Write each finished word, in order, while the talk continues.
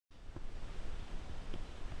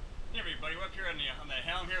everybody. We're up here on the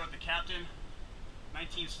helm here with the captain.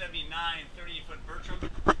 1979 38-foot Bertram.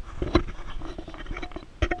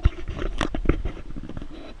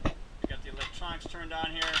 We got the electronics turned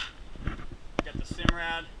on here. We got the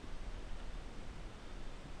Simrad.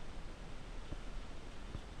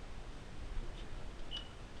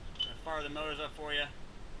 Gonna fire the motors up for you.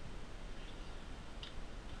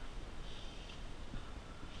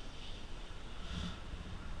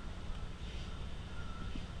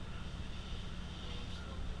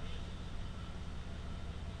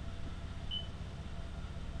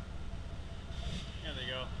 There they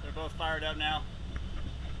go. They're both fired up now.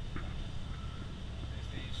 There's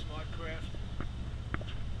the SmartCraft.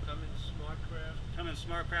 Cummins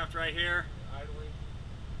SmartCraft right here. Idling,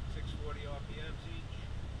 640 RPMs each.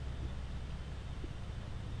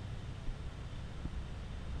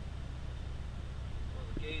 All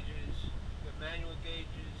the gauges, the manual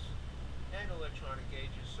gauges and electronic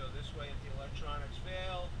gauges. So this way, if the electronics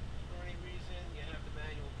fail for any reason, you have the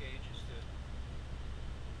manual gauges to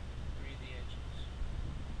read the engines.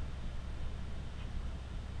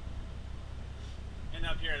 And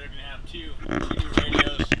up here, they're going to have two new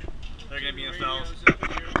radios. They're going to be installed.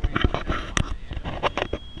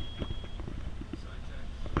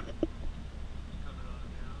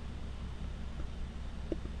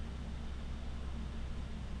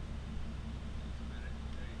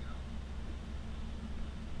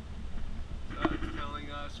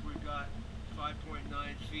 We've got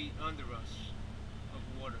 5.9 feet under us of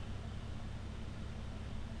water.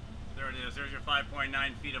 There it is. There's your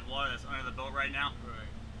 5.9 feet of water that's under the boat right now. Right.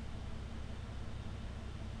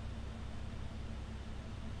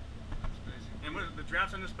 That's basically. And what the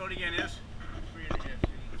draft on this boat again is? 3.5 feet.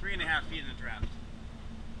 3.5 feet in the draft.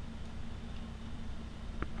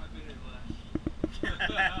 I've been in less.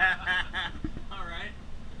 All right.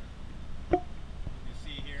 You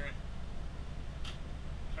see here,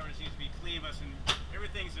 cover seems to be clean, but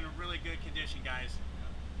everything's in a really good condition, guys.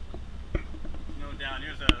 No doubt.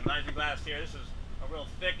 Here's a rising glass here. This is a real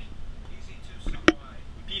thick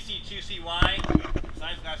PC2CY.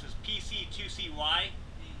 Size glass is PC2CY.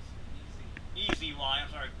 EZY. I'm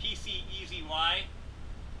sorry, PCEZY.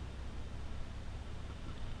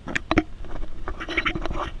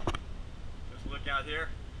 Just look out here.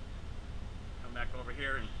 Come back over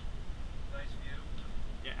here and Nice view.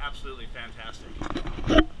 yeah, absolutely fantastic.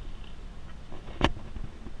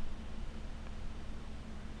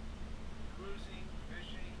 Cruising,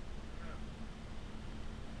 fishing.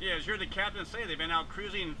 Yeah, as you heard the captain say, they've been out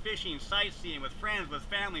cruising, fishing, sightseeing with friends, with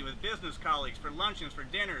family, with business colleagues, for luncheons, for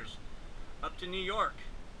dinners, up to New York,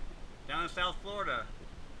 down in South Florida,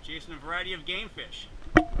 chasing a variety of game fish.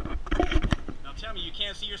 Now tell me, you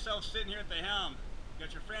can't see yourself sitting here at the helm. You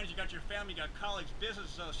got your friends, you got your family, you got colleagues, business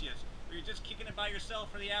associates, or you're just kicking it by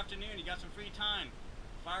yourself for the afternoon, you got some free time.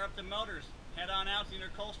 Fire up the motors, head on out to the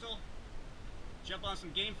Intercoastal, jump on some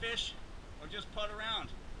game fish, or just putt around.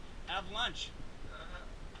 Have lunch.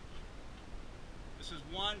 This is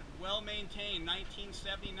one well-maintained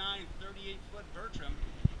 1979 38-foot Bertram.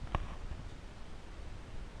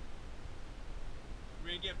 We're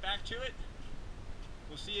going to get back to it.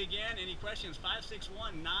 We'll see you again. Any questions?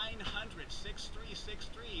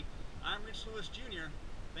 561-900-6363. I'm Rich Lewis Jr.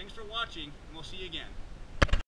 Thanks for watching, and we'll see you again.